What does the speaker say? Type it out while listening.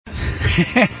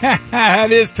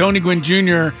That is Tony Gwynn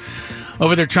Jr.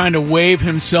 over there trying to wave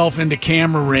himself into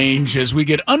camera range as we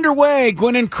get underway.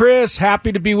 Gwynn and Chris,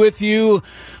 happy to be with you.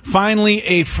 Finally,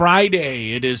 a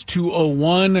Friday. It is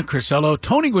 2:01. Crisello,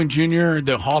 Tony Gwynn Jr.,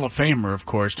 the Hall of Famer, of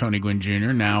course, Tony Gwynn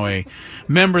Jr., now a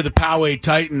member of the Poway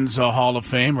Titans Hall of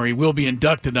Fame, or he will be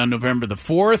inducted on November the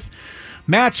 4th.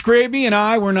 Matt Scraby and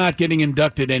I, we're not getting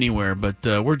inducted anywhere, but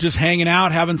we're just hanging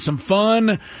out, having some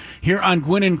fun here on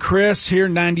Gwynn and Chris, here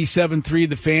 97.3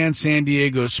 The Fan, San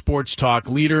Diego's sports talk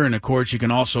leader. And, of course, you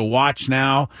can also watch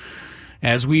now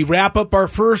as we wrap up our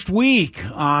first week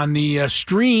on the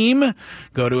stream.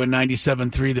 Go to a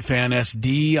 97.3 The Fan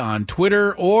SD on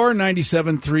Twitter or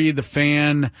 97.3 The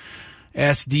Fan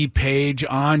SD page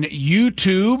on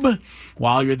YouTube.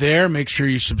 While you're there, make sure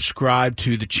you subscribe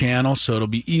to the channel so it'll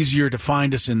be easier to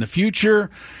find us in the future.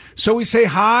 So we say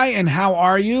hi and how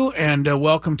are you, and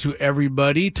welcome to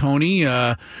everybody. Tony,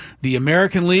 the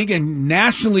American League and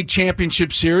National League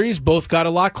Championship Series both got a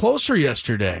lot closer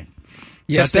yesterday.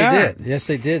 Yes, they did. Yes,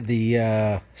 they did.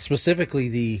 The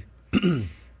specifically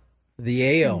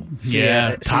the AL.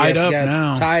 Yeah, tied up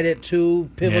now. Tied at 2,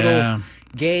 pivotal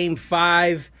Game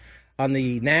 5. On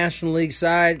the National League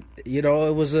side, you know,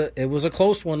 it was a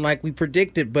close one like we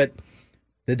predicted, but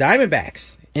the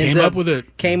Diamondbacks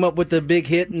came up with the big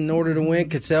hit in order to win,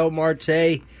 Ketel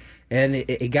Marte, and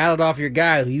it got it off your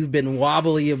guy who you've been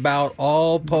wobbly about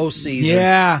all postseason.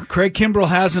 Yeah, Craig Kimbrell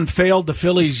hasn't failed the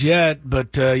Phillies yet,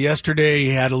 but yesterday he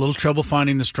had a little trouble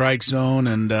finding the strike zone,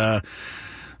 and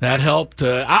that helped.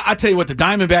 I tell you what, the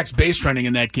Diamondbacks' base running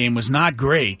in that game was not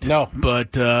great. No,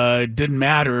 but it didn't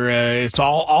matter. It's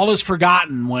all is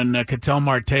forgotten when Ketel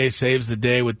Marte saves the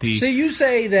day with the you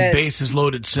say that bases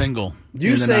loaded single.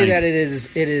 You say ninth. that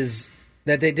it is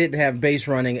that they didn't have base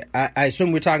running. I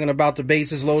assume we're talking about the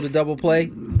bases loaded double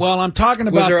play. Well, I'm talking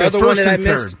about the first and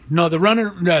third. No, the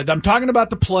runner. No, I'm talking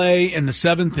about the play in the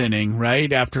 7th inning,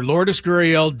 right after Lourdes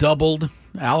Gurriel doubled,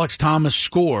 Alex Thomas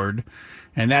scored.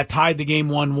 And that tied the game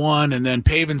 1-1, and then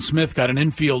Pavin Smith got an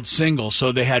infield single.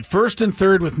 So they had first and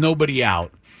third with nobody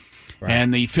out. Right.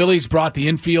 And the Phillies brought the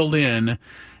infield in,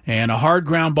 and a hard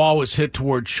ground ball was hit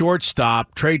toward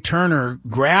shortstop. Trey Turner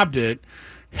grabbed it,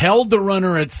 held the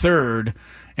runner at third,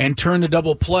 and turned the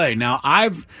double play. Now,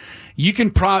 you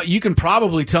can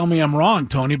probably tell me I'm wrong,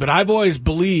 Tony, but I've always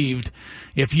believed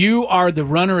if you are the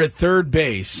runner at third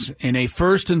base in a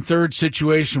first and third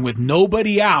situation with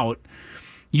nobody out,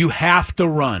 you have to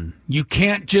run. You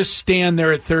can't just stand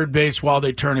there at third base while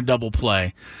they turn a double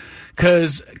play.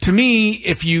 Because to me,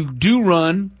 if you do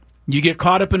run, you get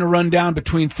caught up in a rundown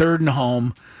between third and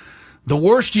home. The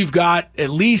worst you've got, at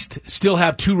least still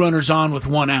have 2 runners on with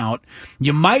 1 out.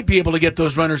 You might be able to get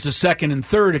those runners to second and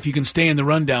third if you can stay in the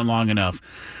rundown long enough.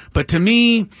 But to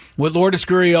me, what Lourdes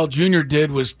Gurriel Jr.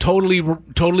 did was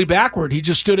totally backward. He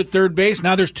just stood at third base.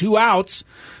 Now there's 2 outs,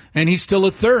 and he's still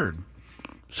at third.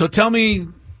 So tell me,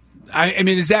 I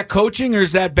mean, is that coaching or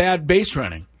is that bad base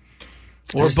running?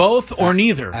 Or both or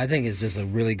neither? I think it's just a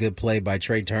really good play by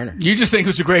Trey Turner. You just think it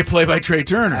was a great play by Trey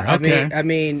Turner? Okay. I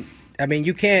mean,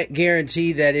 you can't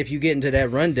guarantee that if you get into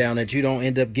that rundown that you don't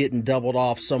end up getting doubled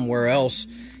off somewhere else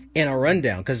in a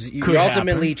rundown, because you're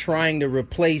ultimately trying to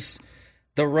replace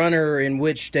the runner in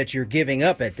which that you're giving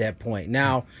up at that point.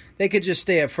 Now, they could just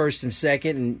stay at first and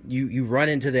second and you run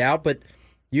into the out, but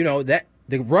you know that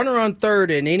the runner on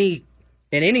third in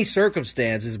any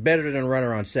circumstance is better than a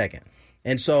runner on second.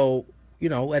 And so, you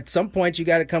know, at some point you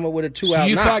got to come up with a 2-out. So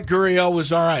you thought Gurriel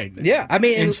was all right? Yeah. I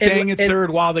mean, and staying at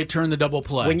third while they turn the double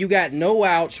play. When you got no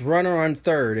outs, runner on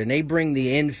third, and they bring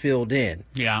the infield in.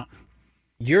 Yeah.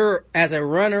 You're, as a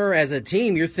runner, as a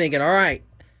team, you're thinking, all right,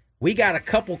 we got a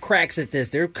couple cracks at this.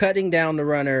 They're cutting down the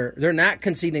runner. They're not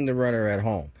conceding the runner at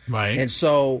home. Right. And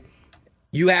so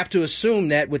you have to assume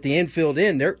that with the infield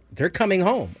in, they're coming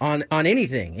home on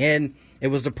anything. And it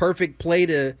was the perfect play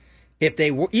to,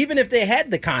 even if they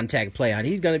had the contact play on,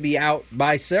 he's going to be out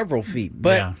by several feet.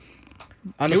 But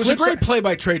it was a great play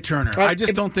by Trey Turner. I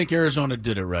just don't think Arizona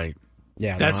did it right.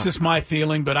 Yeah, that's just my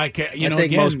feeling. But I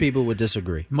think most people would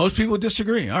disagree. Most people would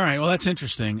disagree. All right, well, that's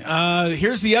interesting.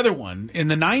 Here's the other one in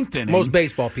the 9th inning. Most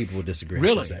baseball people would disagree.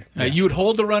 Really, you would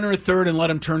hold the runner at third and let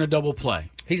him turn a double play.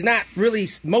 He's not really.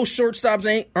 Most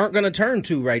shortstops aren't going to turn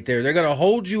 2 right there. They're going to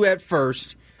hold you at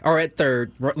first or at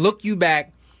third, look you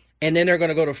back, and then they're going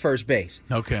to go to first base.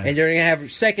 Okay. And they're going to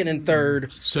have second and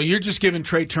third. So you're just giving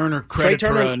Trey Turner credit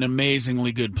for an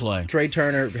amazingly good play. Trey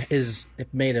Turner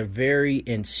made a very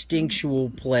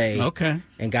instinctual play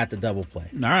and got the double play.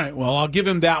 All right. Well, I'll give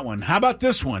him that one. How about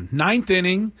this one? 9th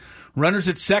inning, runners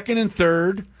at second and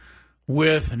third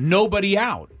with nobody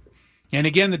out. And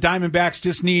again, the Diamondbacks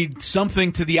just need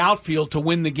something to the outfield to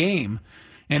win the game.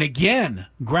 And again,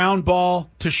 ground ball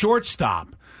to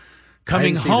shortstop.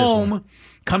 Coming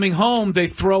home, they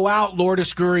throw out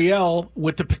Lourdes Gurriel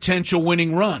with the potential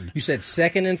winning run. You said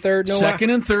second and third, Second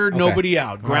and third, nobody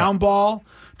out. Ground ball,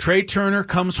 Trey Turner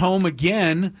comes home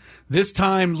again. This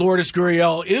time, Lourdes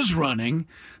Gurriel is running.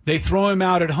 They throw him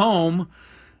out at home.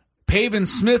 Pavin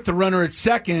Smith, the runner at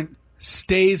second,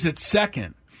 stays at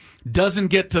second. Doesn't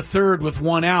get to third with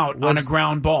one out on a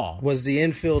ground ball. Was the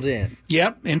infield in?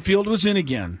 Yep, infield was in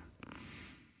again.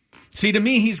 See, to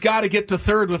me, he's got to get to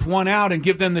third with one out and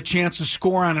give them the chance to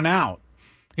score on an out.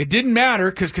 It didn't matter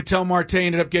because Ketel Marte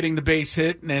ended up getting the base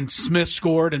hit, and Smith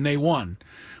scored, and they won.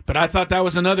 But I thought that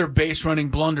was another base-running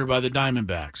blunder by the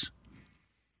Diamondbacks.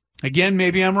 Again,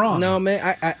 maybe I'm wrong. No,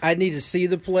 man, I need to see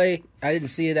the play. I didn't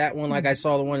see that one like I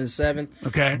saw the one in seventh.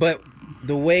 Okay. But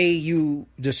the way you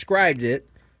described it,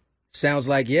 sounds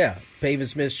like, Pavin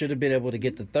Smith should have been able to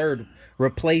get the third,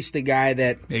 replace the guy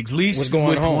that at least was going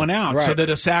with home. One out, so that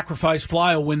a sacrifice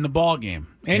fly will win the ball game.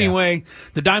 Anyway,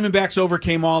 the Diamondbacks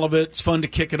overcame all of it. It's fun to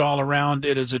kick it all around.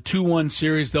 It is a 2-1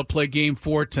 series. They'll play Game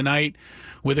 4 tonight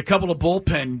with a couple of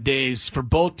bullpen days for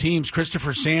both teams.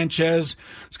 Christopher Sanchez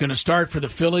is going to start for the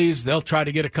Phillies. They'll try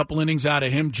to get a couple innings out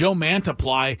of him. Joe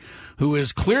Mantiply, who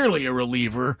is clearly a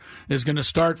reliever, is going to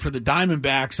start for the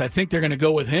Diamondbacks. I think they're going to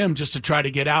go with him just to try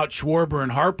to get out Schwarber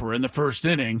and Harper in the first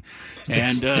inning.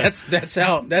 And that's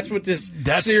what this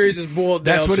series is boiled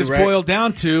down to. That's what it's right? boiled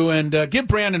down to. And give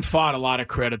Brandon Pfaadt a lot of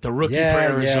credit, the rookie for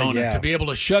Arizona, to be able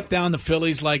to shut down the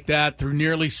Phillies like that through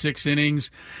nearly 6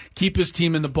 innings, keep his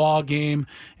team in the ball game,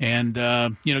 and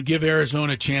give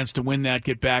Arizona a chance to win that,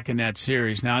 get back in that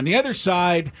series. Now, on the other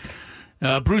side,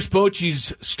 Bruce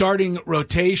Bochy's starting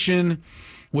rotation,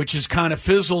 which has kind of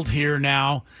fizzled here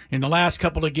now in the last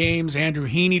couple of games. Andrew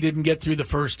Heaney didn't get through the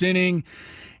first inning.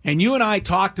 And you and I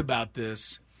talked about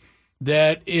this,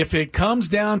 that if it comes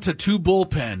down to 2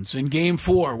 bullpens in Game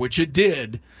 4, which it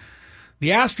did, the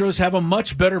Astros have a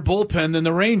much better bullpen than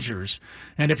the Rangers.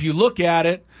 And if you look at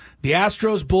it, the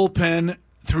Astros bullpen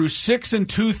through 6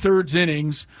 2/3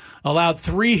 innings allowed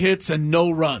 3 hits and no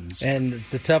runs. And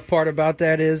the tough part about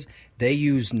that is they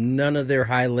used none of their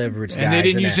high leverage guys. And they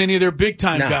didn't use any of their big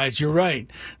time guys. You're right.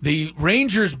 The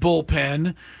Rangers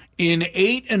bullpen in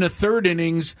 8 1/3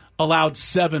 innings allowed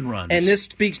 7 runs. And this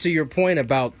speaks to your point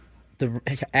about the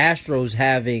Astros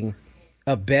having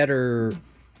a better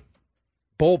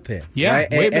bullpen. Yeah,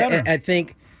 right? way better. I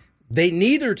think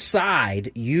neither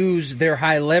side used their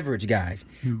high leverage guys.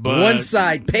 But one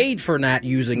side paid for not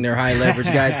using their high leverage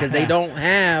guys because they don't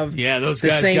have those the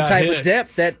guys same type hit. of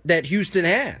depth that Houston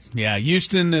has. Yeah,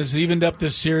 Houston has evened up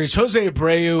this series. Jose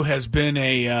Abreu has been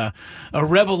a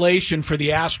revelation for the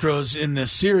Astros in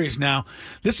this series. Now,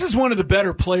 this is one of the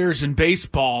better players in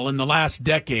baseball in the last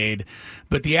decade,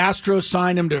 but the Astros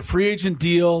signed him to a free agent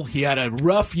deal. He had a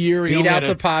rough year. Beat out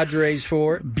the Padres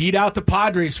for it. Beat out the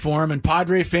Padres for him, and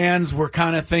Padre fans were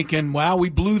kind of thinking, wow,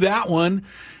 we blew that one.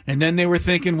 And then they were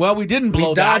thinking, well, we didn't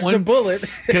blow that one. We dodged a bullet.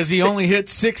 Because he only hit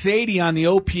 .680 on the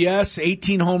OPS,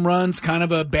 18 home runs, kind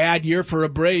of a bad year for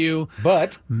Abreu.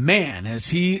 But, man, as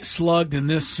he slugged in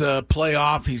this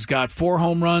playoff, he's got 4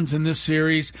 home runs in this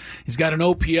series. He's got an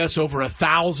OPS over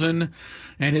 1,000.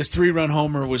 And his 3-run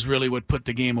homer was really what put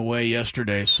the game away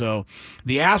yesterday. So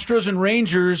the Astros and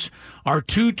Rangers are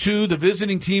 2-2. The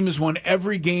visiting team has won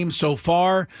every game so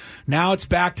far. Now it's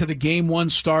back to the Game 1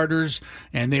 starters,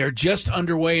 and they are just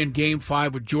underway in Game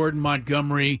 5 with Jordan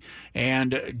Montgomery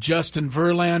and Justin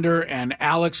Verlander. And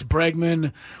Alex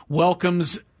Bregman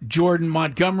welcomes Jordan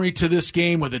Montgomery to this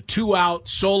game with a 2-out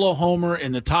solo homer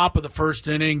in the top of the first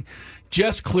inning.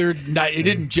 It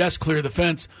didn't just clear the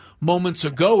fence. Moments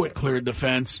ago, it cleared the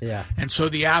fence. Yeah. And so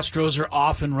the Astros are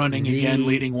off and running again,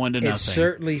 leading 1-0. It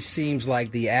certainly seems like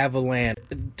the Avalanche.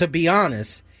 To be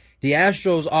honest, the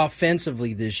Astros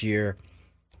offensively this year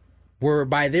were,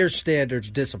 by their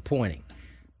standards, disappointing.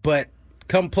 But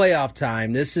come playoff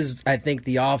time, this is, I think,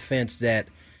 the offense that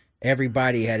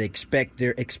everybody had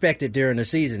expected during the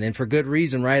season, and for good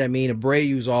reason, right? I mean,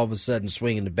 Abreu's all of a sudden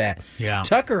swinging the bat. Yeah.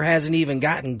 Tucker hasn't even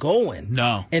gotten going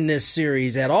in this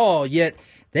series at all, yet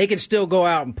they can still go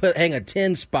out and hang a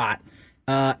 10 spot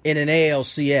in an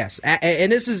ALCS.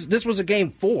 And this was a Game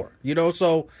 4,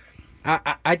 so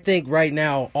I think right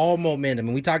now all momentum,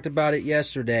 and we talked about it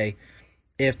yesterday,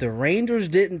 if the Rangers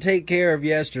didn't take care of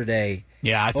yesterday,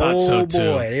 Yeah, I thought so too.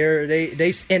 Oh boy,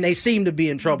 they seem to be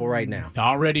in trouble right now.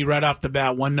 Already, right off the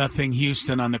bat, 1-0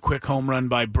 Houston on the quick home run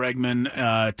by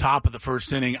Bregman, top of the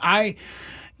first inning.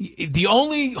 The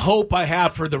only hope I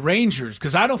have for the Rangers,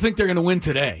 because I don't think they're going to win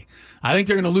today. I think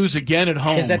they're going to lose again at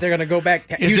home. Is that they're going to go back?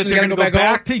 Is that they're going to go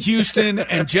back to Houston,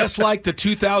 and just like the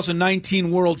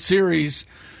 2019 World Series,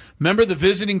 remember the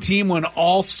visiting team won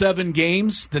all 7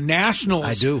 games? The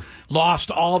Nationals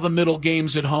lost all the middle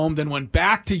games at home, then went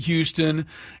back to Houston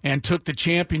and took the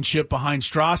championship behind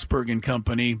Strasburg and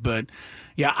company. But,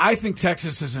 yeah, I think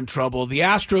Texas is in trouble. The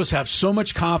Astros have so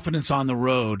much confidence on the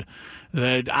road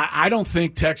that I don't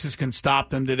think Texas can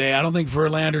stop them today. I don't think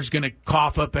Verlander's going to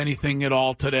cough up anything at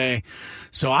all today.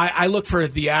 So I look for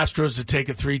the Astros to take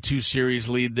a 3-2 series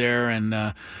lead there,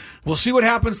 and we'll see what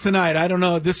happens tonight. I don't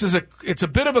know. It's a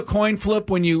bit of a coin flip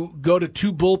when you go to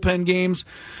 2 bullpen games.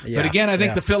 Yeah, but again, I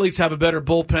think the Phillies have a better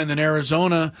bullpen than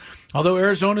Arizona, although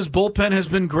Arizona's bullpen has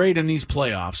been great in these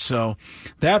playoffs. So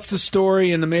that's the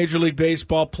story in the Major League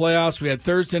Baseball playoffs. We had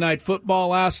Thursday Night Football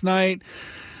last night.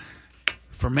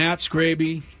 For Matt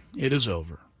Scraby, it is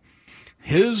over.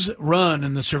 His run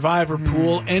in the survivor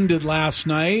pool ended last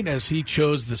night as he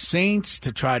chose the Saints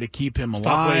to try to keep him alive.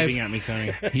 Stop waving at me,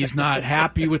 Tony. He's not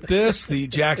happy with this. The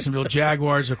Jacksonville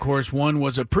Jaguars, of course,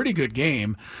 was a pretty good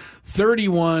game,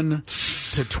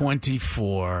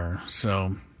 31-24.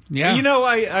 So, yeah. You know,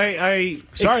 I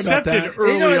Sorry accepted about that.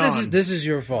 early on. This is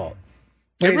your fault.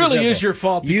 It really is your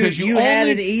fault because you had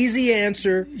an easy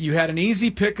answer. You had an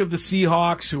easy pick of the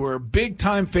Seahawks, who are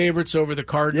big-time favorites over the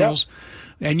Cardinals.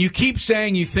 Yep. And you keep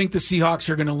saying you think the Seahawks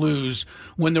are going to lose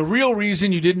when the real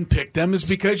reason you didn't pick them is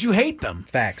because you hate them.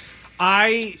 Facts.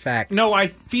 Facts. No,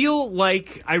 I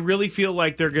really feel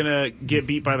like they're going to get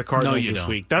beat by the Cardinals this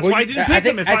week. That's why I didn't pick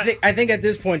them. I think at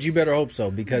this point you better hope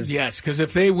so because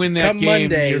if they win that game,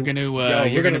 Monday, you're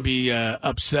going to be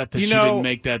upset that you didn't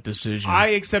make that decision. I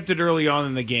accepted early on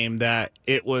in the game that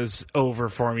it was over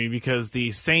for me because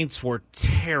the Saints were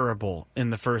terrible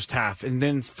in the first half, and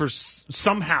then for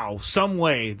somehow, some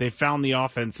way, they found the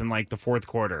offense in like the fourth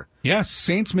quarter. Yes,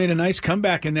 Saints made a nice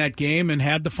comeback in that game and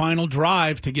had the final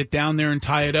drive to get down there and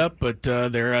tie it up, but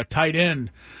their tight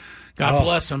end, God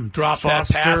bless him, dropped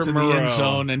Foster that pass in Moreau. the end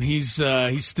zone, and he's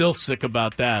still sick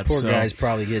about that. Poor guy's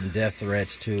probably getting death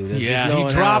threats too. He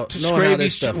dropped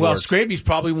Scraby's. Scraby's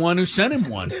probably one who sent him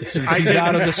one since he's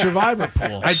out of the survivor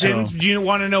pool. I didn't. Do you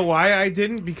want to know why I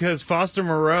didn't? Because Foster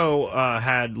Moreau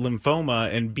had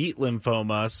lymphoma and beat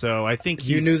lymphoma, so I think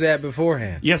you knew that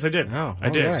beforehand. Yes, I did. Oh, I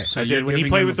did. Right. I did when he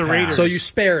played with the Raiders. So you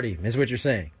spared him, is what you're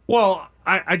saying. Well,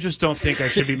 I just don't think I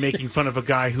should be making fun of a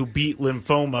guy who beat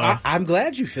lymphoma. I'm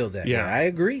glad you feel that. Yeah, I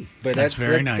agree. But that's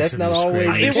very nice. That's not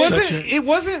always. It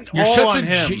wasn't all on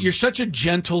him. You're such a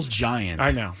gentle giant.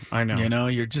 I know. You know,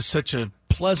 you're just such a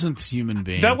pleasant human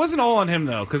being. That wasn't all on him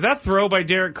though, because that throw by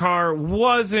Derek Carr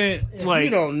wasn't like you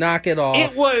don't knock it off.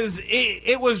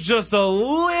 It was just a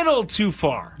little too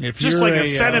far, just like a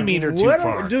centimeter too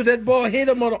far. Dude, that ball hit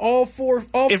him on all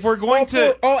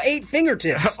 8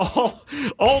 fingertips, all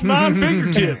 9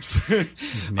 fingertips.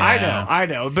 I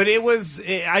know, but it was.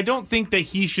 I don't think that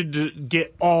he should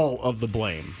get all of the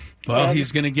blame. Well,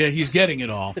 he's getting it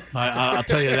all. I'll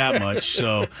tell you that much.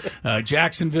 So,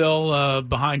 Jacksonville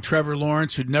behind Trevor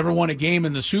Lawrence, who'd never won a game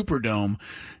in the Superdome,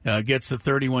 gets the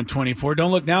 31-24. Don't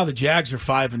look now; the Jags are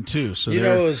 5-2. So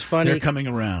it was funny. They're coming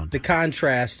around. The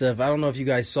contrast of I don't know if you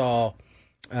guys saw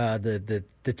the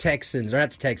Texans or not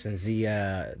the Texans,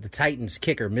 the Titans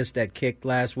kicker missed that kick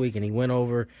last week, and he went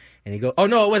over and he go. Oh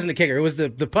no, it wasn't the kicker; it was the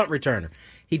punt returner.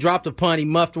 He dropped a punt, he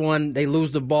muffed one, they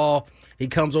lose the ball. He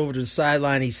comes over to the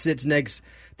sideline. He sits next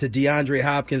to DeAndre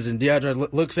Hopkins, and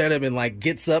DeAndre looks at him and like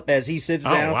gets up as he sits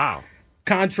down. Oh wow!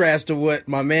 Contrast to what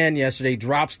my man yesterday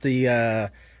drops the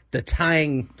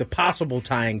possible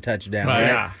tying touchdown. Right?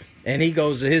 Yeah. And he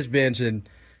goes to his bench, and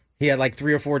he had like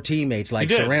 3 or 4 teammates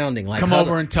surrounding, like come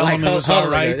over and tell him it was all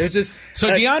right. It's just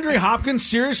DeAndre Hopkins,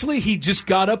 seriously, he just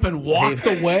got up and walked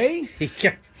away.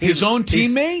 His own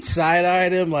teammate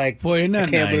side-eyed him like, boy, isn't that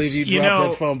I can't nice? believe you dropped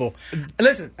that fumble.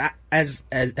 Listen,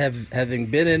 having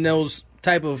been in those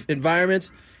type of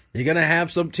environments, you're gonna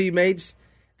have some teammates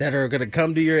that are gonna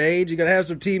come to your age. You're gonna have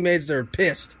some teammates that are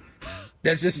pissed.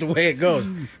 That's just the way it goes.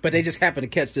 But they just happen to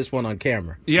catch this one on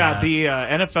camera. Yeah,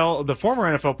 the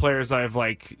former NFL players I've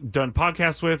done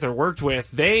podcasts with or worked with,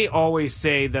 they always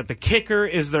say that the kicker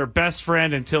is their best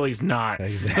friend until he's not.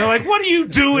 Exactly. They're like, what are you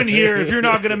doing here if you're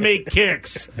not going to make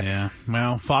kicks? Yeah,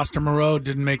 well, Foster Moreau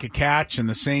didn't make a catch, and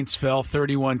the Saints fell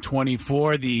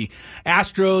 31-24. The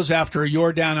Astros, after a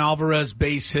Yordan Alvarez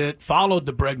base hit, followed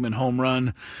the Bregman home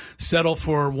run, settled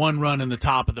for 1 run in the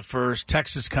top of the first.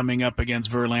 Texas coming up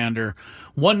against Verlander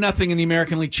 1-0 in the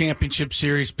American League Championship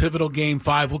Series, pivotal Game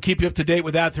 5. We'll keep you up to date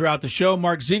with that throughout the show.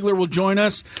 Mark Zeigler will join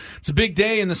us. It's a big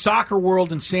day in the soccer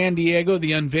world in San Diego,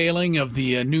 the unveiling of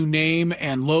the new name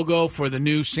and logo for the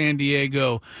new San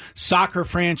Diego soccer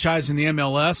franchise in the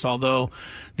MLS, although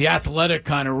the Athletic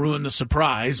kind of ruined the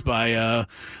surprise by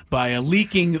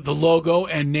leaking the logo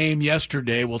and name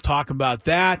yesterday. We'll talk about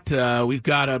that. We've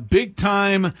got a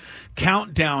big-time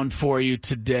countdown for you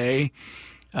today.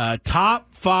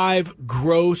 Top 5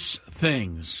 gross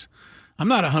things. I'm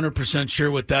not 100%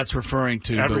 sure what that's referring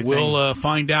to, but we'll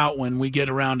find out when we get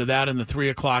around to that in the 3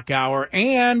 o'clock hour.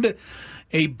 And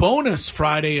a bonus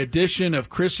Friday edition of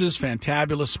Chris's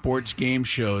Fantabulous Sports Game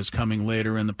Show is coming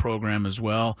later in the program as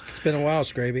well. It's been a while,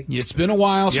 Scraby. It's been a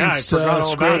while since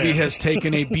Scraby has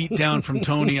taken a beat down from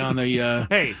Tony on the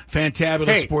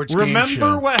Fantabulous Sports Game Show.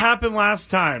 Remember what happened last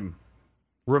time?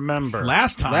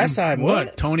 Last time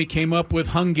what? Tony came up with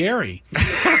Hungary.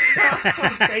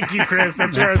 Thank you, Chris.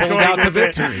 That's where I was going out with the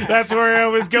victory. It. That's where I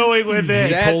was going with it.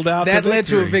 That led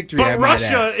to a victory. But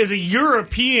Russia is a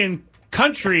European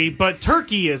country, but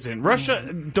Turkey isn't. Russia,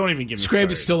 don't even give me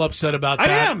Scraby's still upset about that.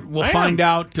 I am. We'll find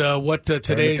out what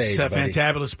today's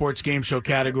Fantabulous Sports Game Show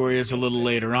category is a little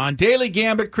later on. Daily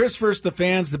Gambit, Chris versus the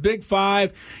fans, the Big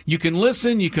Five. You can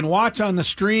listen, you can watch on the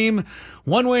stream.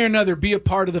 One way or another, be a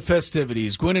part of the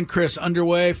festivities. Gwynn and Chris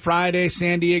underway Friday,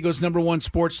 San Diego's #1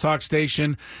 sports talk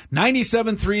station,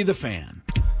 97.3 The Fan.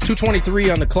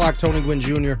 2:23 on the clock, Tony Gwynn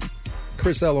Jr.,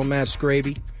 Chris Ello, Matt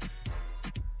Scraby.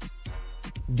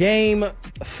 Game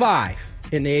 5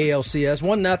 in the ALCS.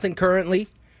 1-0 currently.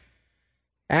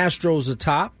 Astros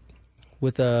atop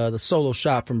with the solo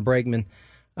shot from Bregman.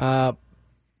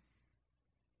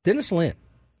 Dennis Lynn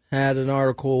had an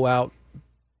article out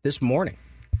this morning.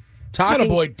 Got a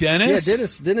boy, Dennis. Yeah,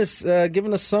 Dennis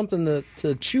giving us something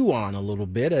to chew on a little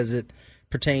bit as it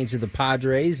pertains to the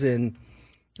Padres. And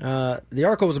the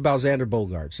article was about Xander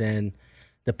Bogaerts and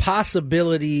the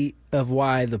possibility of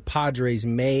why the Padres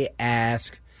may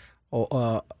ask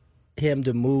him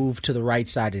to move to the right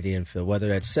side of the infield, whether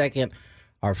that's second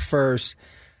or first.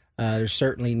 There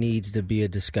certainly needs to be a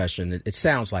discussion, it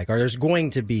sounds like, or there's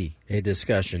going to be a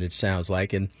discussion, it sounds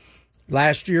like. And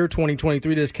last year,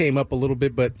 2023, this came up a little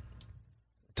bit, but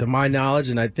to my knowledge,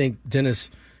 and I think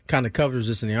Dennis kind of covers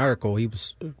this in the article,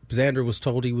 Xander was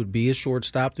told he would be a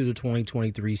shortstop through the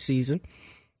 2023 season.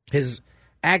 His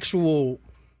actual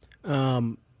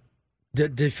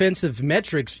defensive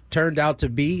metrics turned out to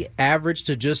be average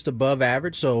to just above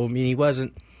average. So, I mean, he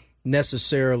wasn't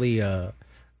necessarily a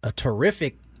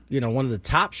terrific, one of the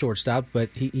top shortstops, but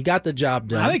he got the job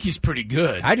done. I think he's pretty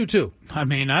good. I do too. I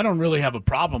mean, I don't really have a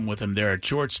problem with him there at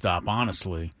shortstop,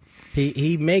 honestly. I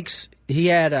think he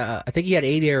had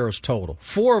 8 errors total.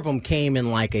 4 of them came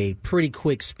in like a pretty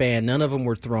quick span. None of them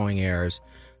were throwing errors.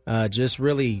 Just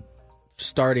really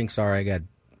starting. Sorry, I got.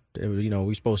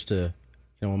 We're supposed to.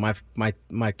 When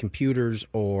my computers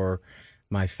or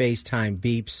my FaceTime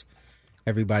beeps,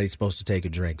 everybody's supposed to take a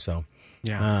drink. So,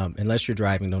 yeah. Unless you're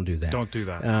driving, don't do that. Don't do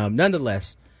that.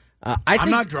 Nonetheless, I'm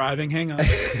not driving. Hang on.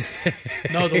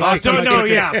 No, the last time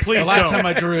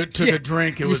I took a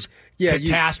drink, it was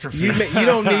catastrophe. You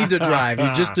don't need to drive.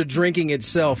 Just the drinking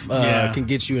itself can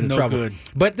get you in trouble. Good.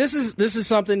 But this is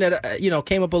something that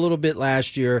came up a little bit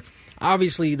last year.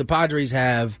 Obviously, the Padres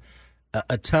have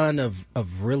a ton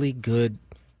of really good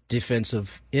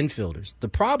defensive infielders. The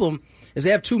problem is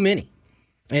they have too many.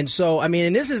 And so,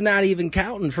 and this is not even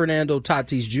counting Fernando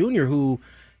Tatis Jr., who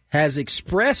has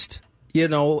expressed,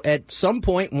 at some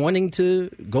point wanting to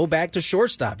go back to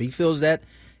shortstop. He feels that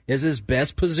is his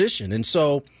best position. And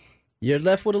so you're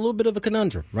left with a little bit of a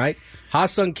conundrum, right?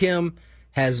 Ha-Seong Kim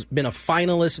has been a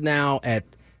finalist now at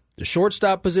the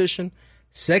shortstop position,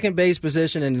 second base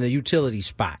position, and in the utility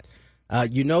spot.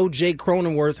 Jake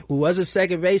Cronenworth, who was a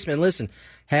second baseman,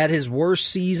 had his worst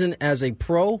season as a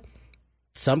pro.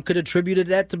 Some could attribute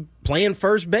that to playing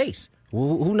first base.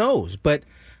 Who knows? But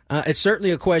it's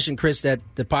certainly a question, Chris, that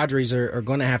the Padres are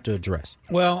going to have to address.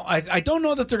 Well, I don't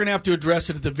know that they're going to have to address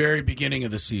it at the very beginning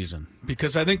of the season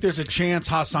because I think there's a chance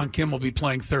Ha-Seong Kim will be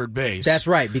playing third base. That's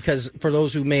right, because for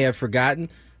those who may have forgotten,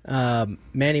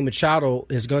 Manny Machado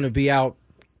is going to be out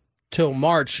till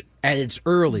March at its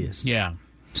earliest. Yeah.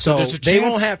 So they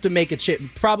won't have to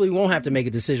probably won't have to make a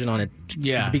decision on it. At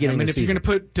the beginning of the season.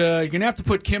 You're going to have to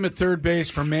put Kim at third base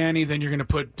for Manny, then you're going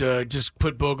to just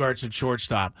put Bogaerts at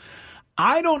shortstop.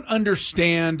 I don't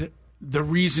understand the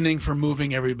reasoning for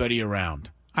moving everybody around.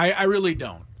 I really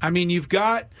don't. I mean, you've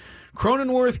got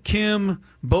Cronenworth, Kim,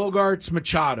 Bogaerts,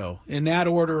 Machado in that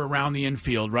order around the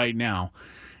infield right now.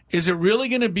 Is it really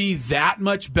going to be that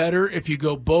much better if you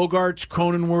go Bogaerts,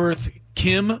 Cronenworth,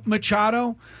 Kim,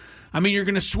 Machado? I mean, you're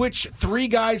going to switch 3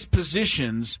 guys'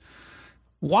 positions.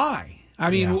 Why? I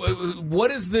mean,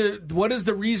 what is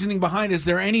the reasoning behind? Is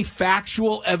there any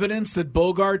factual evidence that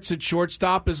Bogaerts at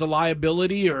shortstop is a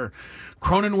liability, or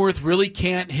Cronenworth really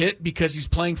can't hit because he's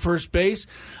playing first base?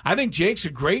 I think Jake's a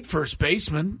great first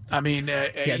baseman. I mean,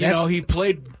 he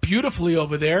played beautifully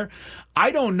over there.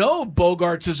 I don't know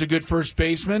Bogaerts is a good first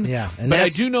baseman, but I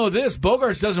do know this.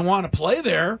 Bogaerts doesn't want to play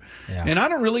there, and I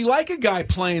don't really like a guy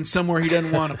playing somewhere he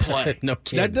doesn't want to play. No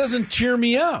kidding. That doesn't cheer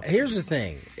me up. Here's the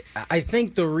thing. I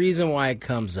think the reason why it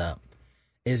comes up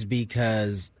is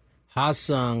because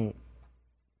Ha-Sung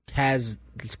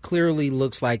clearly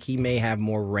looks like he may have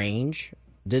more range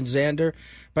than Xander.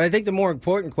 But I think the more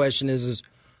important question is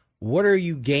what are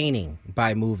you gaining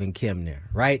by moving Kim there,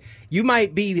 right? You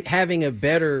might be having a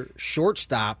better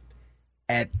shortstop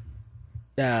at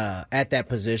that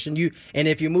position. And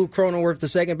if you move Cronenworth to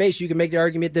second base, you can make the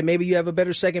argument that maybe you have a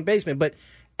better second baseman. But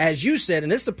as you said,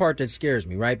 and this is the part that scares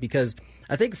me, right? Because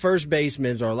I think first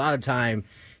basemen are a lot of time,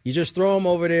 you just throw them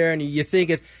over there and you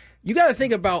think you got to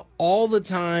think about all the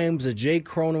times that Jake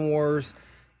Cronenworth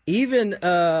even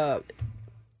has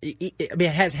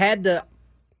had to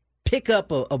pick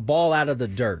up a ball out of the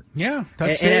dirt. Yeah,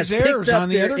 that saves errors on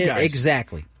the other guys.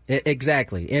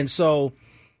 Exactly. And so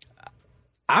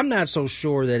I'm not so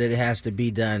sure that it has to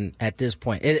be done at this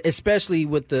point, especially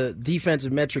with the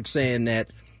defensive metrics saying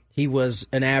that he was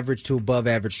an average to above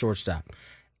average shortstop.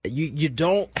 You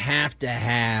don't have to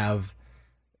have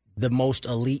the most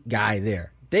elite guy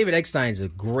there. David Eckstein's a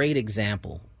great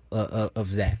example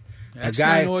of that.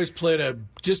 Eckstein always played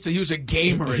he was a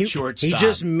gamer at shortstop. He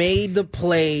just made the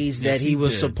plays that he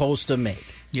was supposed to make.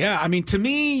 Yeah, I mean, to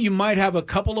me, you might have a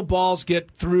couple of balls get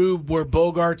through where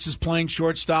Bogaerts is playing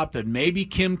shortstop that maybe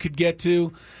Kim could get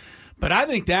to. But I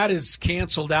think that is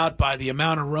canceled out by the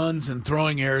amount of runs and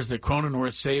throwing errors that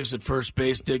Cronenworth saves at first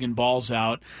base, digging balls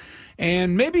out.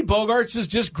 And maybe Bogaerts is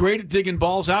just great at digging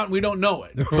balls out, and we don't know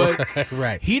it. But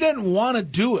right. He didn't want to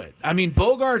do it. I mean,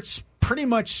 Bogaerts pretty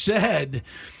much said,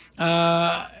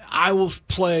 I will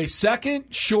play second,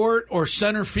 short, or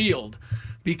center field.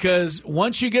 Because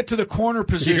once you get to the corner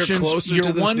positions,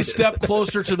 you're one step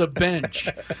closer to the bench.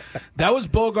 That was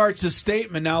Bogaerts'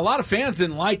 statement. Now, a lot of fans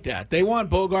didn't like that. They want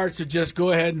Bogaerts to just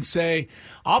go ahead and say,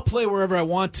 I'll play wherever I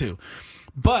want to,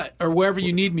 or wherever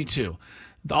you need me to.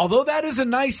 Although that is a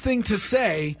nice thing to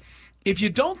say, if you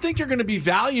don't think you're going to be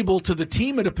valuable to the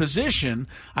team at a position,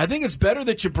 I think it's better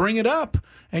that you bring it up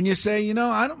and you say,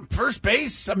 first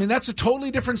base, I mean, that's a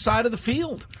totally different side of the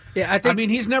field. Yeah, I mean,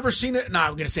 he's never seen it. No,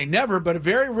 I'm going to say never, but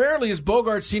very rarely has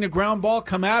Bogaerts seen a ground ball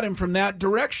come at him from that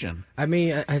direction. I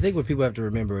mean, I think what people have to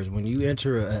remember is when you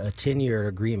enter a 10-year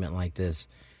agreement like this,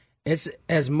 it's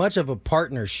as much of a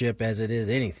partnership as it is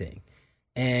anything.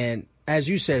 And as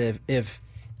you said, if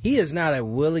he is not a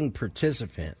willing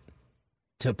participant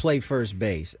to play first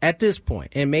base at this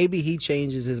point, and maybe he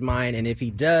changes his mind, and if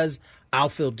he does, I'll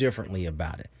feel differently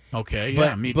about it. Okay,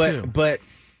 yeah, me too. But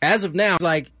as of now,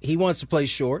 like, he wants to play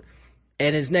short,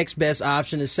 and his next best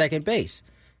option is second base.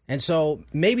 And so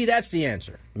maybe that's the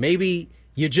answer. Maybe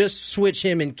you just switch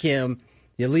him and Kim,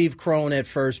 you leave Crone at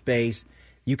first base.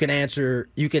 You can at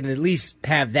least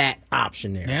have that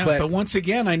option there. Yeah, but once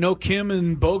again, I know Kim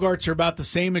and Bogaerts are about the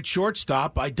same at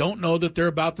shortstop. I don't know that they're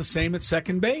about the same at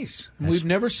second base. We've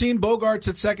never seen Bogaerts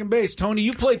at second base. Tony,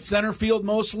 you played center field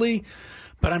mostly,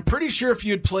 but I'm pretty sure if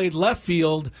you had played left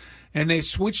field and they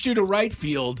switched you to right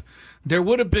field, there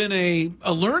would have been a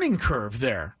learning curve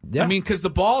there. Yeah. I mean, because the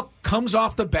ball comes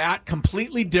off the bat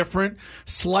completely different,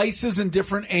 slices in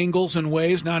different angles and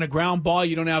ways. Now, in a ground ball,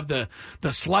 you don't have the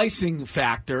slicing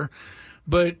factor.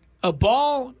 But a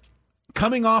ball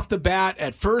coming off the bat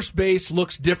at first base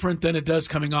looks different than it does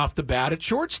coming off the bat at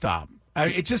shortstop.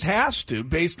 It just has to,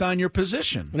 based on your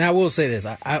position. Now, I will say this.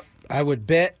 I would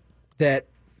bet that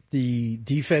the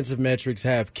defensive metrics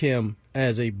have Kim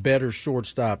as a better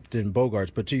shortstop than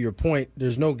Bogaerts. But to your point,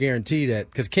 there's no guarantee that,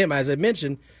 because Kim, as I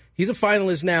mentioned, he's a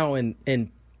finalist now, and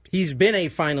he's been a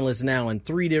finalist now in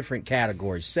 3 different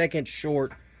categories: second,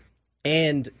 short,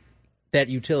 and that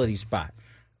utility spot.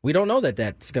 We don't know that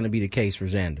that's going to be the case for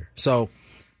Xander. So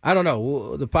I don't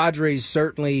know. The Padres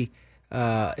certainly,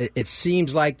 it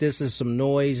seems like this is some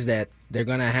noise that they're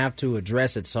going to have to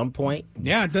address at some point.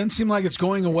 Yeah, it doesn't seem like it's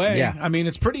going away. Yeah. I mean,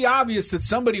 it's pretty obvious that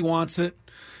somebody wants it,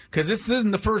 because this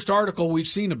isn't the first article we've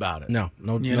seen about it. No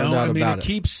doubt about it. It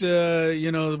keeps,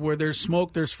 where there's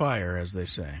smoke, there's fire, as they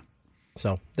say.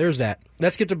 So there's that.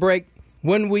 Let's get to break.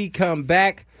 When we come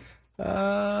back,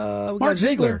 Mark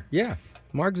Zeigler. Yeah.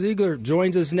 Mark Zeigler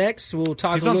joins us next. We'll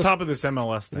talk. He's on top of this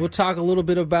MLS thing. We'll talk a little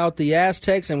bit about the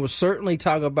Aztecs, and we'll certainly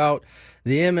talk about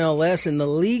the MLS and the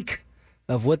leak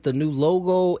of what the new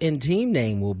logo and team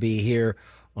name will be here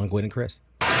on Gwynn and Chris.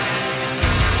 A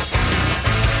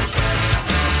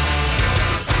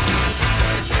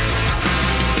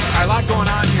lot going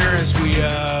on here as we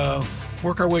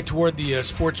work our way toward the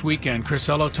sports weekend. Chris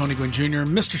Ello, Tony Gwynn Jr.,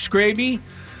 Mr. Scraby,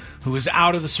 who is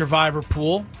out of the Survivor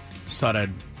pool. Just thought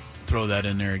I'd throw that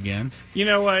in there again. You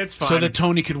know what? It's fine. So that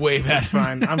Tony could wave at. It's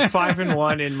fine. I'm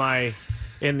 5-1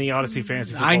 in the Odyssey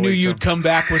Fantasy Football I knew League, you'd come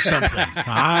back with something.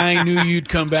 I knew you'd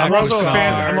come back with something.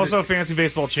 I'm also a fantasy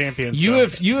baseball champion.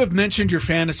 You have mentioned your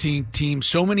fantasy team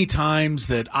so many times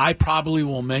that I probably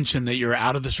will mention that you're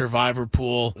out of the Survivor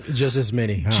pool. Just as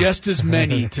many. Huh? Just as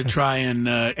many to try and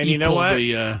you know what?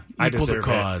 Equal the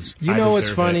cause. You know what's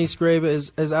funny, Scrape,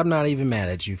 is I'm not even mad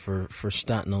at you for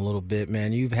stunting a little bit,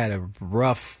 man. You've had a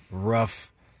rough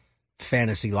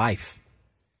fantasy life.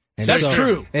 And that's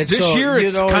true. And this year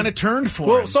it's kind of turned for him.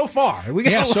 Well, so far.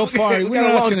 So far. We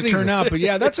know how it's going to turn out. But,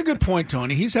 yeah, that's a good point,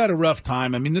 Tony. He's had a rough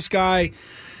time. I mean, this guy,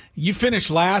 you finished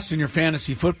last in your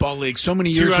fantasy football league so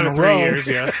many years in a row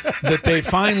that they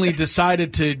finally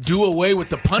decided to do away with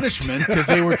the punishment because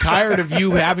they were tired of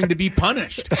you having to be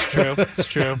punished. It's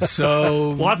true. So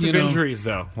lots of injuries,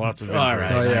 though. Lots of injuries. All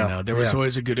right, I know. There was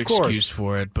always a good excuse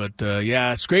for it. But,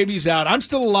 Scraby's out. I'm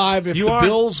still alive. If the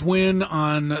Bills win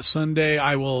on Sunday,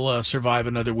 I will survive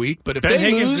another week. But if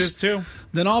they lose,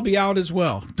 then I'll be out as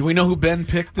well. Do we know who Ben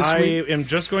picked this week? I am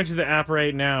just going to the app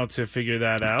right now to figure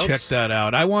that out. Check that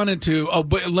out. I wanted to.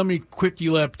 But let me quickly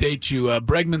update you.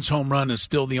 Bregman's home run is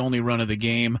still the only run of the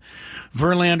game.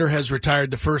 Verlander has retired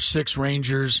the first 6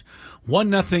 Rangers.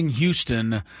 1-0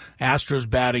 Houston. Astros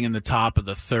batting in the top of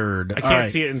the third. I can't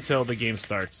see it until the game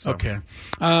starts. So. Okay.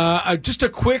 Just a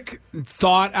quick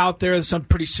thought out there. Some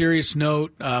pretty serious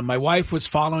note. My wife was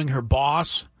following her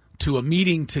boss to a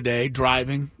meeting today,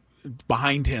 driving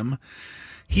behind him.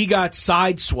 He got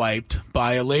sideswiped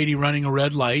by a lady running a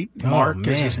red light. Mark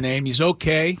is his name. He's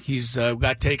okay. He's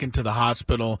got taken to the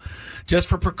hospital just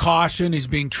for precaution. He's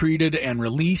being treated and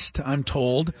released, I'm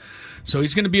told. So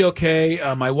he's going to be okay.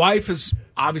 My wife is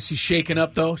obviously shaken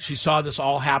up, though. She saw this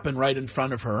all happen right in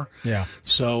front of her. Yeah.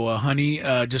 So, honey,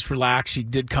 just relax. She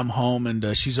did come home,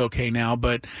 and she's okay now.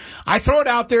 But I throw it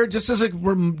out there just as a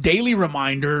daily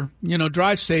reminder,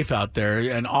 drive safe out there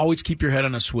and always keep your head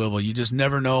on a swivel. You just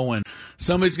never know when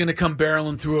somebody's going to come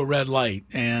barreling through a red light.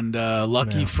 And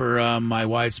lucky for my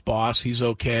wife's boss, he's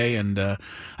okay. And I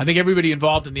think everybody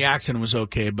involved in the accident was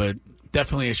okay, but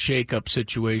definitely a shake-up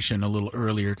situation a little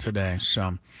earlier today.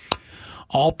 So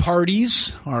all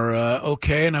parties are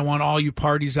okay, and I want all you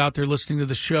parties out there listening to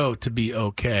the show to be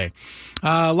okay.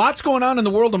 Lots going on in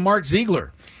the world of Mark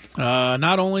Zeigler.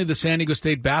 Not only the San Diego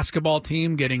State basketball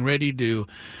team getting ready to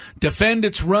defend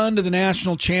its run to the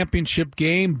national championship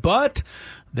game, but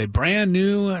the brand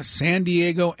new San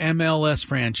Diego MLS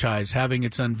franchise having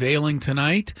its unveiling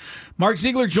tonight. Mark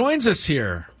Zeigler joins us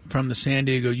here from the San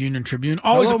Diego Union Tribune.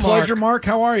 Always a pleasure, Mark.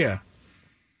 How are you?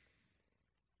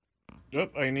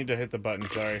 Oop, I need to hit the button,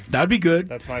 sorry. That'd be good.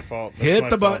 That's my fault. Hit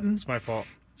the button. It's my fault.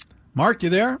 Mark, you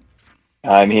there?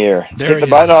 I'm here. There hit the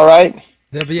button all right?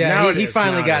 Yeah, he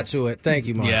finally got to it. Thank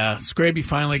you, Mark. Yeah, Scraby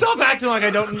finally. Stop acting like I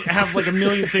don't have like a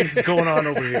million things going on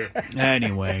over here.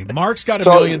 Anyway, Mark's got a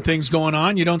million things going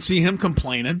on. You don't see him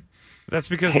complaining. That's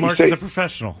because Mark is a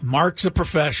professional. Mark's a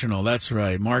professional. That's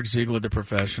right. Mark Zeigler, the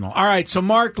professional. All right, so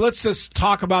Mark, let's just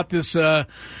talk about this, the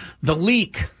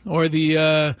leak or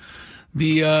the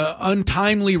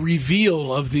untimely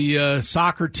reveal of the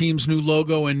soccer team's new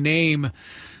logo and name.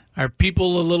 Are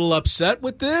people a little upset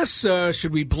with this?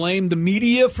 Should we blame the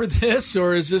media for this,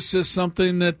 or is this just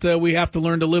something that we have to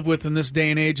learn to live with in this day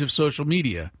and age of social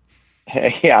media?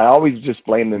 Yeah, I always just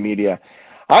blame the media.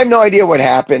 I have no idea what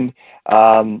happened.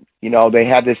 They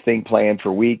had this thing planned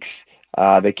for weeks.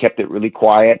 They kept it really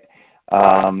quiet,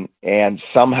 and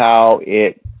somehow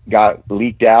it got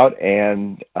leaked out,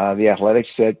 and the Athletics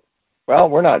said, well,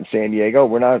 we're not in San Diego.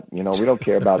 We're not, we don't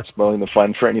care about spoiling the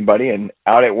fun for anybody, and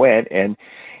out it went. And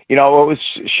it was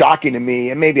shocking to me,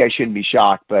 and maybe I shouldn't be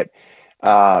shocked, but,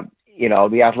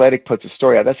 the Athletic puts a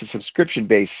story out. That's a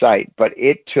subscription-based site, but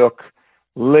it took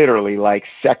literally like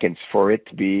seconds for it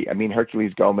to be. I mean,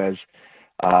 Hercules Gomez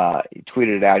he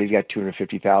tweeted it out. He's got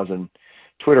 250,000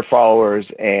 Twitter followers,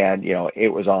 and, it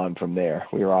was on from there.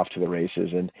 We were off to the races,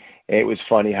 and it was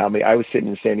funny how many – I was sitting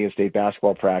in San Diego State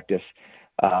basketball practice,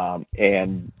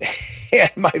 and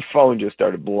my phone just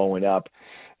started blowing up.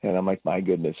 And I'm like, my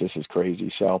goodness, this is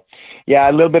crazy. So, yeah,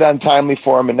 a little bit untimely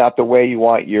for him and not the way you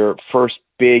want your first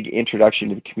big introduction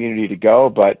to the community to go.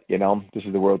 But, this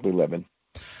is the world we live in.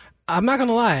 I'm not going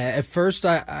to lie. At first,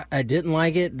 I didn't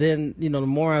like it. Then, the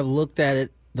more I've looked at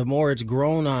it, the more it's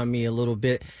grown on me a little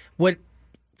bit. What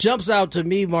jumps out to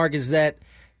me, Mark, is that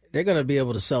they're going to be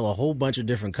able to sell a whole bunch of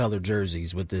different colored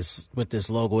jerseys with this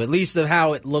logo, at least of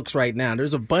how it looks right now.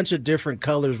 There's a bunch of different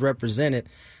colors represented.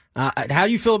 How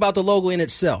do you feel about the logo in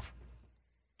itself?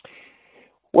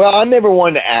 Well, I'm never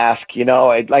one to ask,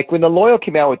 like when the Loyal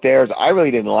came out with theirs, I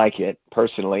really didn't like it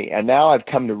personally, and now I've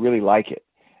come to really like it.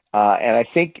 And I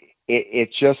think it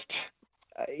just,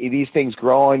 these things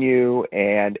grow on you,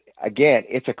 and again,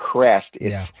 it's a crest.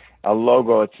 It's a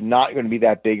logo. It's not going to be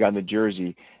that big on the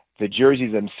jersey. The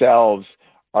jerseys themselves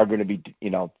are going to be,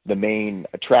 the main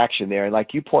attraction there. And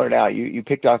like you pointed out, you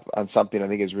picked up on something I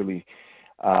think is really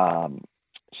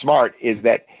smart, is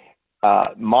that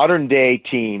modern day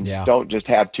teams don't just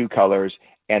have two colors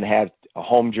and have a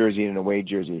home jersey and an away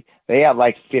jersey. They have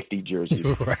like 50 jerseys.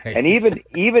 Right. And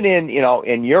even in,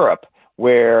 in Europe,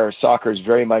 where soccer is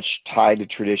very much tied to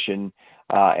tradition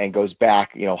and goes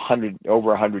back, over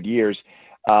 100 years,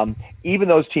 even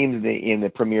those teams in the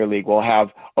Premier League will have,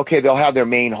 they'll have their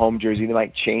main home jersey. They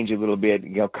might change a little bit,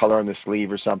 color on the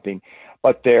sleeve or something,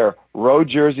 but their road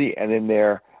jersey and then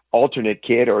their alternate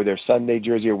kit or their Sunday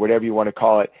jersey or whatever you want to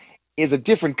call it is a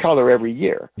different color every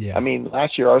year. Yeah. I mean,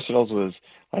 last year Arsenal's was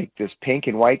like this pink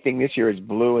and white thing. This year is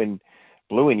blue and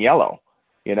yellow,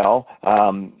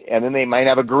 and then they might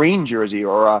have a green jersey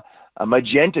or a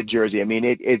magenta jersey. I mean,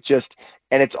 it's just,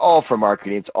 and it's all for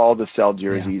marketing. It's all to sell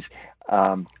jerseys.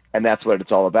 Yeah. And that's what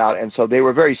it's all about. And so they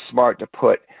were very smart to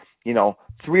put, 3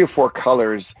 or 4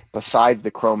 colors besides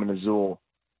the chrome and azul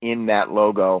in that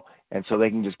logo. And so they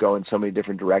can just go in so many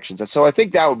different directions. And so I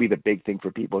think that would be the big thing for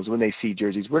people is when they see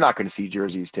jerseys. We're not going to see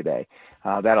jerseys today.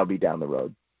 That'll be down the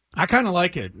road. I kind of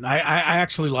like it. I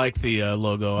actually like the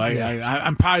logo.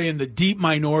 I'm probably in the deep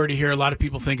minority here. A lot of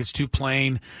people think it's too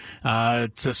plain.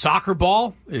 It's a soccer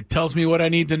ball. It tells me what I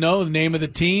need to know, the name of the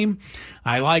team.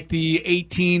 I like the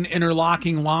 18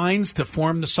 interlocking lines to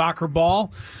form the soccer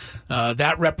ball.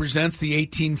 That represents the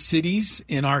 18 cities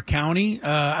in our county.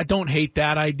 I don't hate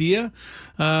that idea.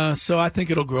 So I think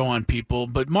it'll grow on people.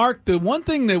 But, Mark, the one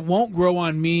thing that won't grow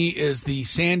on me is the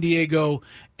San Diego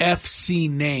FC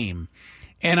name.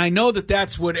 And I know that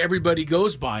that's what everybody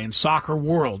goes by in soccer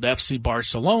world. FC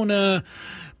Barcelona,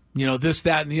 this,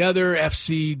 that, and the other,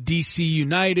 FC DC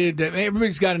United.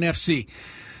 Everybody's got an FC.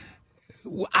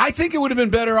 I think it would have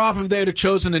been better off if they had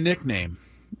chosen a nickname.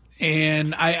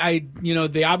 And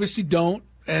they obviously don't,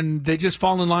 and they just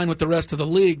fall in line with the rest of the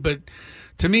league. But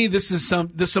to me, this is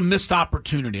a missed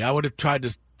opportunity. I would have tried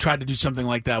to do something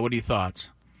like that. What are your thoughts?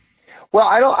 Well,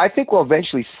 I think we'll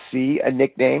eventually see a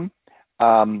nickname,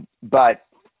 but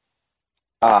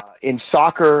in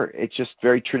soccer, it's just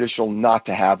very traditional not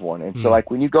to have one. And so, like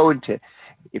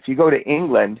if you go to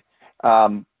England,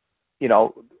 the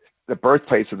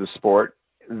birthplace of the sport,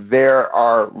 there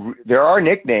are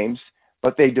nicknames,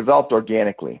 but they developed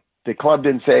organically. The club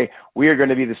didn't say, we are going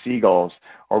to be the Seagulls,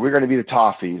 or we're going to be the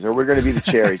Toffees, or we're going to be the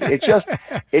Cherries.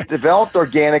 It developed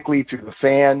organically through the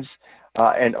fans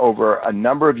and over a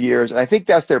number of years. And I think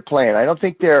that's their plan. I don't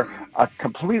think they're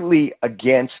completely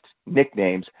against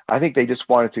nicknames. I think they just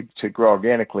wanted to grow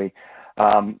organically.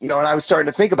 And I was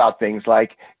starting to think about things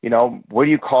like, what do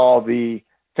you call the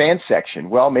fan section?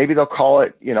 Well, maybe they'll call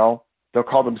it, they'll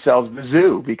call themselves the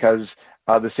Zoo because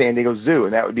the San Diego Zoo,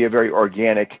 and that would be a very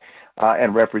organic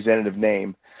and representative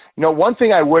name. One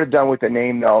thing I would have done with the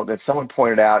name, though, that someone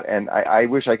pointed out, and I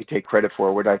wish I could take credit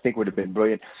for, what I think would have been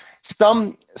brilliant.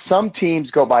 Some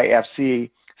teams go by FC,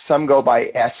 some go by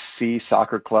SC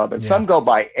Soccer Club, and some go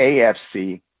by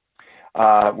AFC,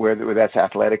 where that's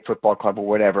Athletic Football Club or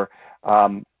whatever.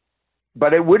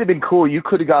 But it would have been cool. You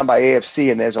could have gone by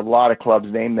AFC, and there's a lot of clubs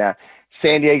named that.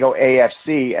 San Diego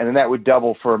AFC, and then that would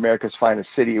double for America's Finest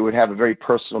City. It would have a very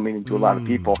personal meaning to a lot of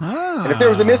people. And if there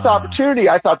was a missed opportunity,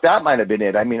 I thought that might have been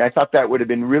it. I mean, I thought that would have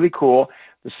been really cool.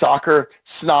 The soccer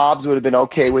snobs would have been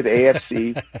okay with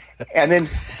AFC. And then,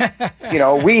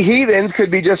 we heathens could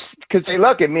be just, could say,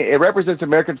 look, it represents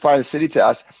American Finest City to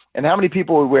us. And how many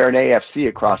people would wear an AFC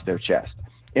across their chest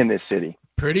in this city?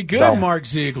 Pretty good, Mark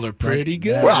Zeigler. Pretty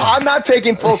good. Well, I'm not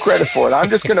taking full credit for it.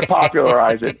 I'm just going to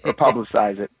popularize it or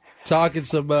publicize it. Talking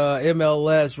some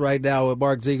MLS right now with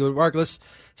Mark Zeigler. Mark, let's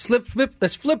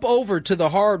flip over to the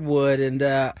hardwood. And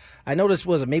I noticed,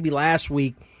 maybe last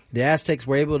week, the Aztecs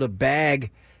were able to bag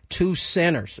 2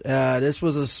 centers. This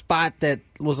was a spot that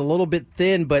was a little bit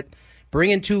thin, but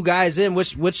bringing 2 guys in,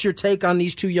 what's your take on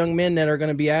these 2 young men that are going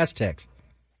to be Aztecs?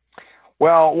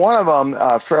 Well, one of them,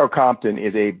 Farrell Compton,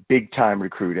 is a big-time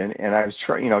recruit. And I was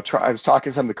I was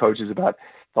talking to some of the coaches about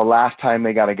the last time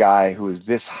they got a guy who was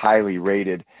this highly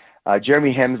rated.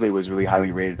 Jeremy Hemsley was really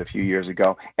highly rated a few years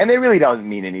ago, and they really don't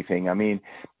mean anything. I mean,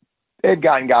 they had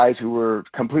gotten guys who were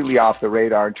completely off the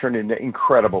radar and turned into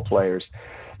incredible players.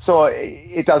 So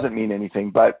it doesn't mean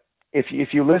anything. But if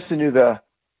you listen to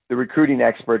the recruiting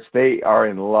experts, they are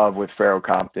in love with Pharaoh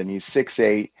Compton. He's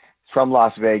 6'8", from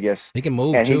Las Vegas. He can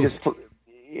move, and too.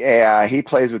 He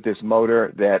plays with this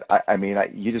motor that,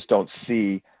 you just don't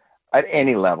see at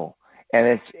any level.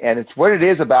 And it's what it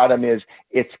is about him is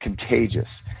it's contagious.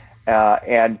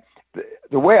 And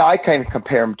the way I kind of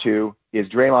compare him to is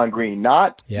Draymond Green,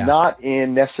 not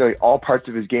in necessarily all parts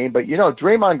of his game, but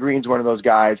Draymond Green's one of those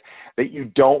guys that you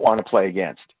don't want to play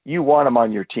against. You want him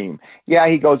on your team. Yeah,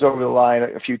 he goes over the line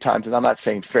a few times, and I'm not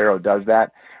saying Pharaoh does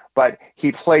that, but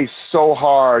he plays so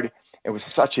hard and with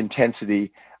such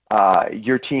intensity.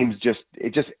 Your team's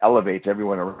it just elevates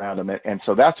everyone around him. And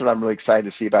so that's what I'm really excited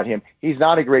to see about him. He's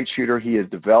not a great shooter. He is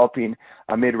developing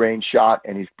a mid-range shot,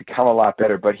 and he's become a lot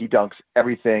better, but he dunks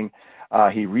everything.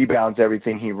 He rebounds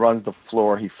everything. He runs the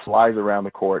floor. He flies around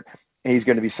the court. And he's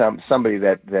going to be somebody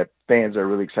that fans are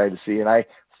really excited to see. And I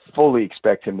fully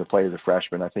expect him to play as a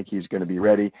freshman. I think he's going to be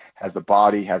ready, has the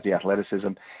body, has the athleticism,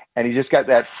 and he just got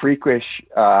that freakish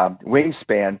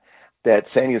wingspan that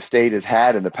San Diego State has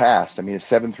had in the past. I mean,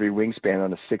 a 7'3" wingspan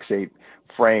on a 6'8"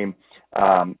 frame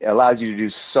allows you to do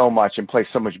so much and play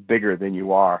so much bigger than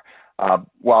you are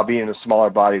while being a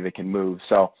smaller body that can move.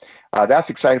 So that's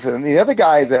exciting for them. The other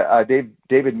guy is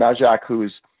David Majak,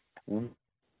 who's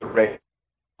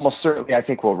almost certainly, I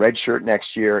think, will redshirt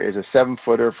next year, is a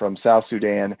 7-footer from South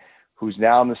Sudan who's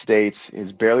now in the States,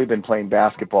 has barely been playing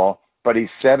basketball, but he's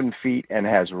 7 feet and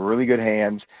has really good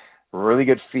hands, really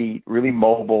good feet, really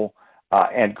mobile,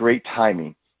 and great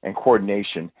timing and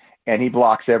coordination, and he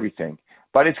blocks everything.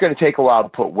 But it's going to take a while to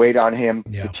put weight on him,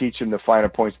 to teach him the finer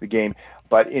points of the game.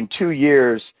 But in 2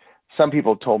 years, some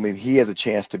people told me he has a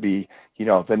chance to be,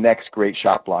 the next great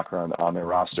shot blocker on their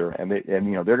roster, and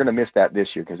they're going to miss that this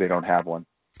year because they don't have one.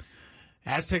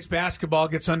 Aztecs basketball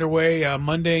gets underway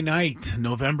Monday night,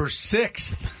 November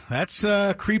 6th. That's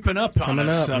creeping up on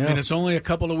us. I mean, it's only a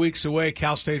couple of weeks away.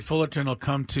 Cal State Fullerton will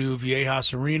come to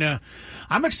Viejas Arena.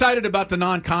 I'm excited about the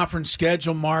non-conference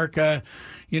schedule, Mark. I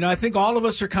think all of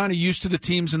us are kind of used to the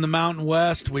teams in the Mountain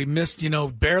West. We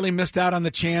barely missed out on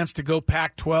the chance to go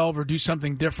Pac-12 or do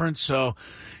something different. So,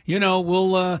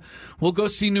 we'll go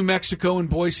see New Mexico and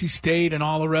Boise State and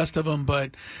all the rest of them.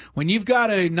 But when you've got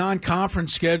a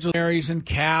non-conference schedule, areas in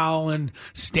Cal and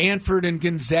Stanford and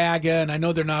Gonzaga, and I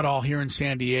know they're not all here in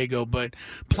San Diego, but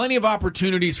plenty of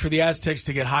opportunities for the Aztecs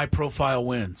to get high-profile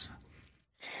wins.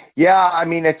 Yeah, I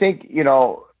mean, I think,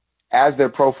 as their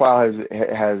profile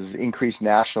has increased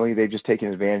nationally, they've just taken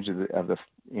advantage of the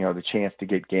chance to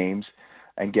get games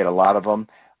and get a lot of them.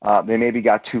 They maybe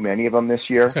got too many of them this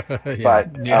year,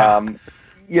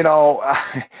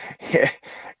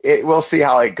 we'll see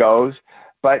how it goes.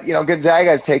 But Gonzaga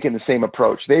has taken the same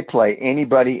approach. They play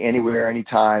anybody, anywhere,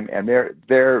 anytime, and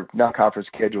their non-conference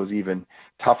schedule is even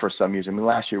tougher some years. I mean,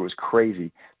 last year was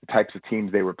crazy, the types of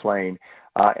teams they were playing.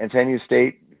 And San Diego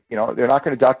State, they're not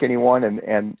going to duck anyone,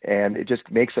 and it just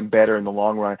makes them better in the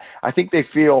long run. I think they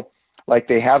feel like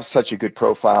they have such a good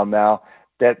profile now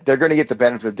that they're going to get the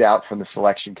benefit of the doubt from the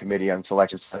selection committee on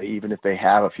selection, even if they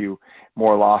have a few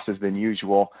more losses than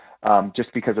usual,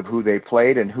 just because of who they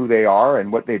played and who they are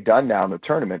and what they've done now in the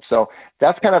tournament. So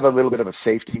that's kind of a little bit of a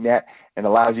safety net and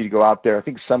allows you to go out there. I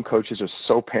think some coaches are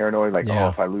so paranoid,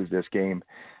 if I lose this game,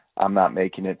 I'm not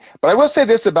making it. But I will say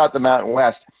this about the Mountain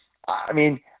West. I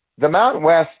mean, the Mountain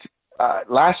West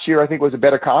last year, I think, was a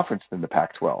better conference than the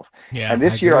Pac-12. Yeah, and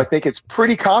this year, I think it's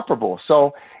pretty comparable.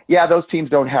 So, those teams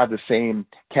don't have the same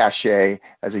cachet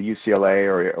as a UCLA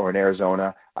or an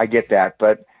Arizona. I get that.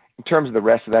 But in terms of the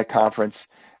rest of that conference,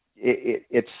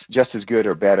 it's just as good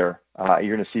or better.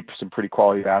 You're going to see some pretty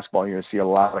quality basketball. You're going to see a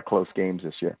lot of close games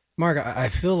this year. Mark, I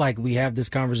feel like we have this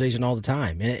conversation all the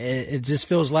time. It just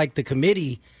feels like the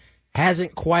committee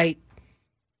hasn't quite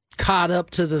caught up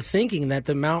to the thinking that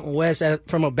the Mountain West,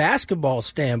 from a basketball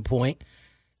standpoint,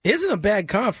 isn't a bad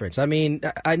conference. I mean,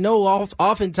 I know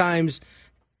oftentimes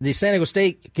the San Diego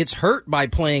State gets hurt by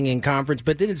playing in conference,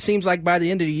 but then it seems like by the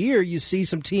end of the year you see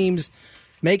some teams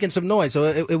making some noise. So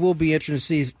it will be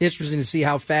interesting to see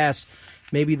how fast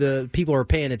maybe the people are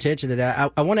paying attention to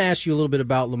that. I want to ask you a little bit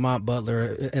about Lamont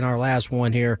Butler in our last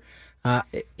one here.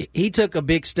 He took a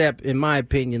big step, in my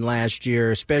opinion, last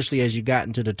year, especially as you got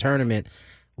into the tournament.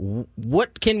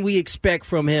 What can we expect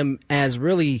from him as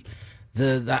really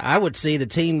I would say the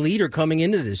team leader coming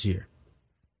into this year?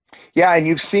 Yeah, and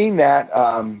you've seen that.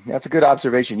 That's a good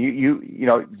observation.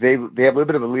 They have a little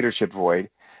bit of a leadership void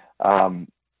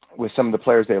with some of the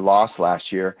players they lost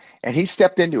last year, and he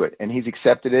stepped into it, and he's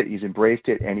accepted it, he's embraced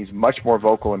it, and he's much more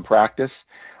vocal in practice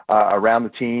around the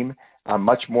team.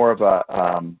 much more of a,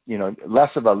 less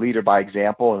of a leader by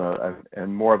example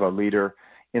and more of a leader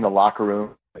in the locker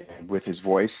room with his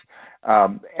voice.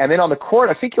 And then on the court,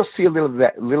 I think you'll see a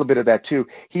little bit of that too.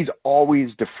 He's always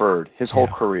deferred his whole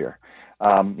career.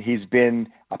 He's been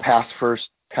a pass first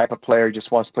type of player. He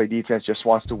just wants to play defense, just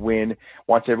wants to win,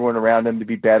 wants everyone around him to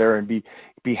be better and be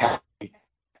happy.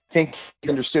 I think he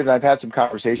understood, and I've had some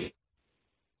conversations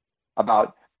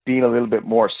about being a little bit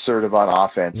more assertive on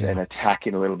offense and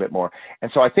attacking a little bit more.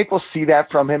 And so I think we'll see that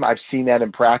from him. I've seen that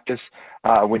in practice.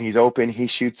 When he's open, he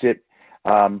shoots it.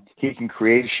 He can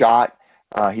create a shot.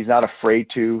 He's not afraid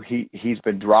to. He's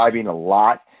been driving a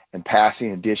lot and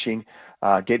passing and dishing,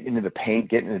 getting into the paint,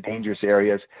 getting into dangerous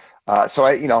areas. So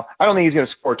I don't think he's going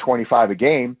to score 25 a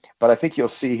game, but I think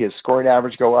you'll see his scoring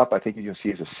average go up. I think you'll see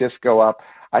his assists go up.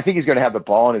 I think he's going to have the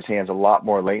ball in his hands a lot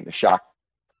more late in the shot.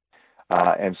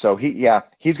 And so he's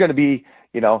going to be,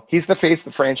 he's the face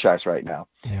of the franchise right now.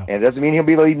 Yeah. And it doesn't mean he'll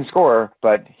be the leading scorer,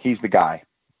 but he's the guy.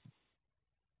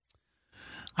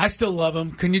 I still love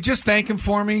him. Can you just thank him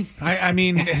for me? I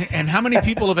mean, and how many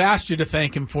people have asked you to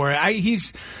thank him for it?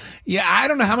 I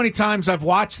don't know how many times I've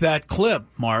watched that clip,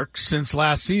 Mark, since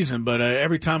last season, but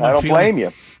every time I don't blame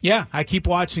you. Yeah, I keep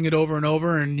watching it over and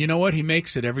over, and you know what? He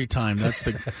makes it every time. That's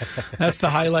the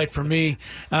highlight for me.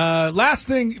 Last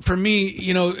thing for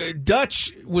me,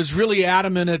 Dutch was really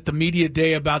adamant at the media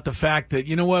day about the fact that,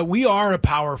 you know what, we are a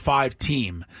Power 5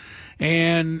 team.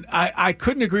 And I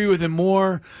couldn't agree with him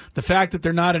more. The fact that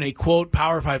they're not in a, quote,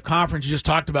 Power 5 conference, you just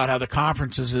talked about how the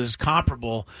conferences is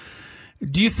comparable.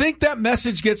 Do you think that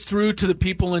message gets through to the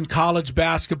people in college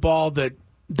basketball, that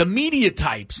the media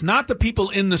types, not the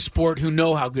people in the sport who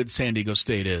know how good San Diego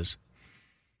State is?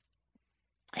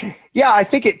 Yeah, I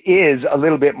think it is a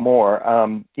little bit more.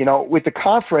 With the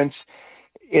conference,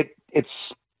 its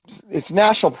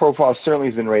national profile certainly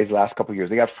has been raised the last couple of years.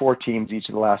 They got 4 teams each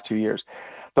of the last 2 years.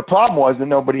 The problem was that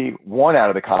nobody won out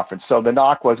of the conference. So the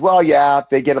knock was, well, yeah,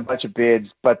 they get a bunch of bids,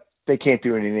 but they can't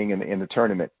do anything in the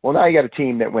tournament. Well, now you got a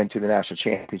team that went to the national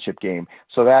championship game.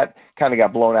 So that kind of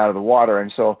got blown out of the water.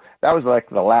 And so that was like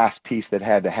the last piece that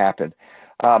had to happen.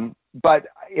 But,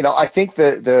 I think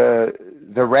the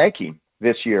ranking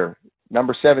this year,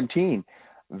 number 17,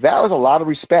 that was a lot of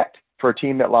respect for a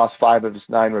team that lost 5 of its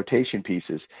 9 rotation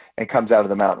pieces and comes out of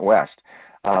the Mountain West.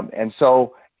 And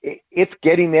so it's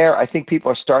getting there. I think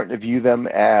people are starting to view them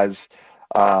as,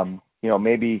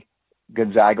 maybe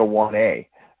Gonzaga 1A.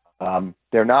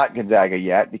 They're not Gonzaga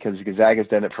yet because Gonzaga's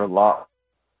done it for a long.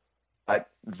 But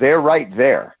they're right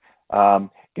there.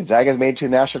 Gonzaga's made it to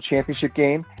the national championship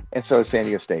game, and so is San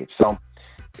Diego State. So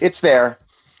it's there.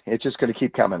 It's just going to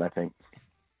keep coming, I think.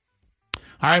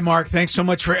 All right, Mark, thanks so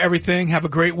much for everything. Have a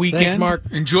great weekend. Thanks, Mark.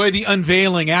 Enjoy the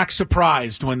unveiling. Act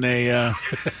surprised when they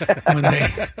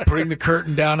bring the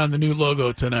curtain down on the new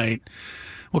logo tonight.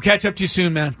 We'll catch up to you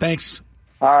soon, man. Thanks.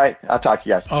 All right. I'll talk to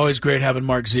you guys. Always great having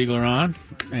Mark Zeigler on.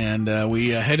 And we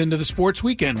head into the sports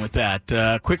weekend with that.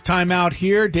 Quick timeout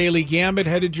here. Daily Gambit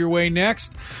headed your way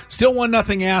next. Still 1-0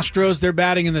 Astros. They're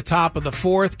batting in the top of the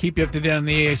 4th. Keep you up to date on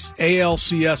the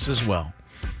ALCS as well.